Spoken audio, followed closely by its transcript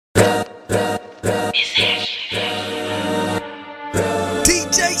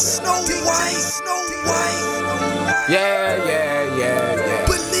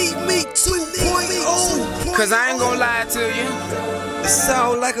Cause I ain't gonna lie to you. It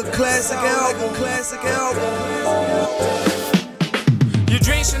sound like a classic album. Your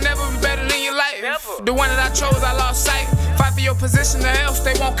dreams should never be better than your life. Never. The one that I chose, I lost sight. Fight for your position or else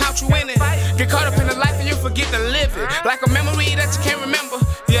they won't count you in it. Get caught up in the life and you forget to live it. Like a memory that you can't remember.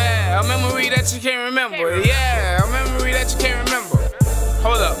 Yeah, a memory that you can't remember. Yeah, a memory that you can't remember.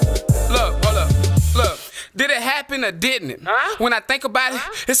 Hold up, look, hold up, look. Did it happen or didn't it? When I think about it,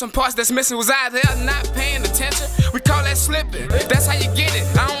 it's some parts that's missing. Was I there not paying attention? We call that slipping. That's how you get it.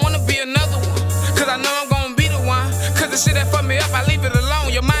 I don't wanna be another one, cause I know I'm gonna be the one. Cause the shit that fucked me up, I leave it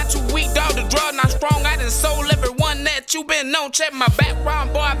alone. Your mind too weak, dog, the drug not strong. I done sold everyone that you been known. Check my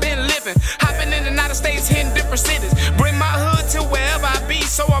background, boy, I been living. Hopping in and out of states, hitting different cities. Bring my hood to wherever I be,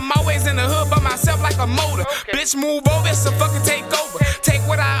 so I'm always in the hood by myself like a motor. Bitch, move over, it's a fucking takeover. Take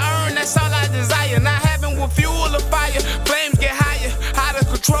what I earn, that's all I desire. Not having with fuel or fire, flames get higher, out of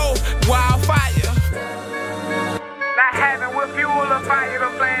control, wildfire. Not having with fuel or fire, the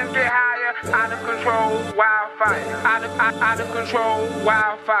flames get higher, out of control, wildfire. Out of control,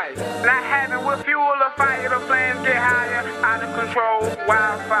 wildfire. Not having with fuel or fire, the flames get higher, out of control,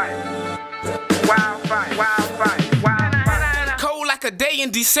 wildfire. Wildfire, wildfire, wildfire. Cold like a day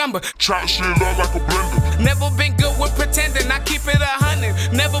in December. Chop shit up like a blender. Never been good with pretending, I keep it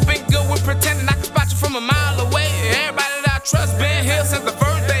 100. Never been good with pretending, I can spot you from a mile away. Everybody that I trust been here since the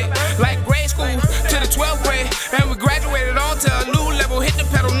first day. Like grade school to the 12th grade. And we graduated on to a new level, hit the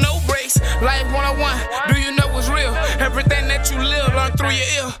pedal, no brakes. Life 101, do you know what's real? Everything that you live, learn through your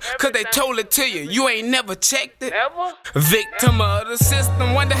ear. Cause they told it to you, you ain't never checked it. Victim of the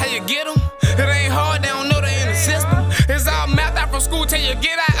system, wonder how you get them. It ain't hard, they don't know they in the system. It's all math out from school till you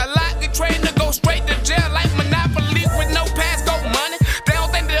get out a lot. Get trained to go straight to jail like Monopoly with no pass, go money. They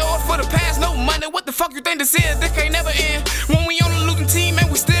don't think they owe us for the past, no money. What the fuck you think this is? This can't never end. When we on the losing team and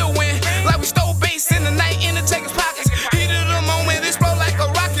we still win. Like we stole base in the night in the checkers pockets. Heat of the moment, explode like a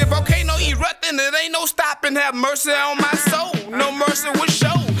rocket. Volcano erupting, it ain't no stopping. Have mercy on my soul, no mercy will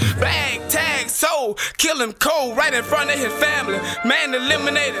show. Bag, tag, soul, kill him cold right in front of his family. Man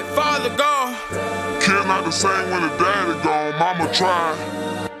eliminated, father gone. Kid not the same when the daddy gone, mama tried.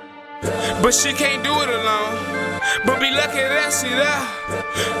 But she can't do it alone. But be lucky that she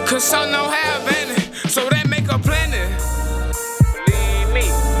there. Cause some don't have any, so that make her plenty. Believe me,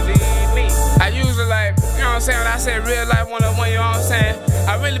 believe me. I usually like, you know what I'm saying, when I say real life 101, you know what I'm saying,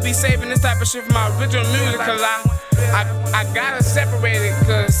 I really be saving this type of shit for my original music. Cause I gotta separate it,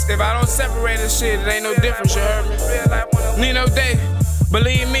 cause if I don't separate this shit, it ain't no difference, you heard me? Nino Day,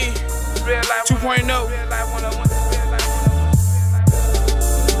 believe me, 2.0.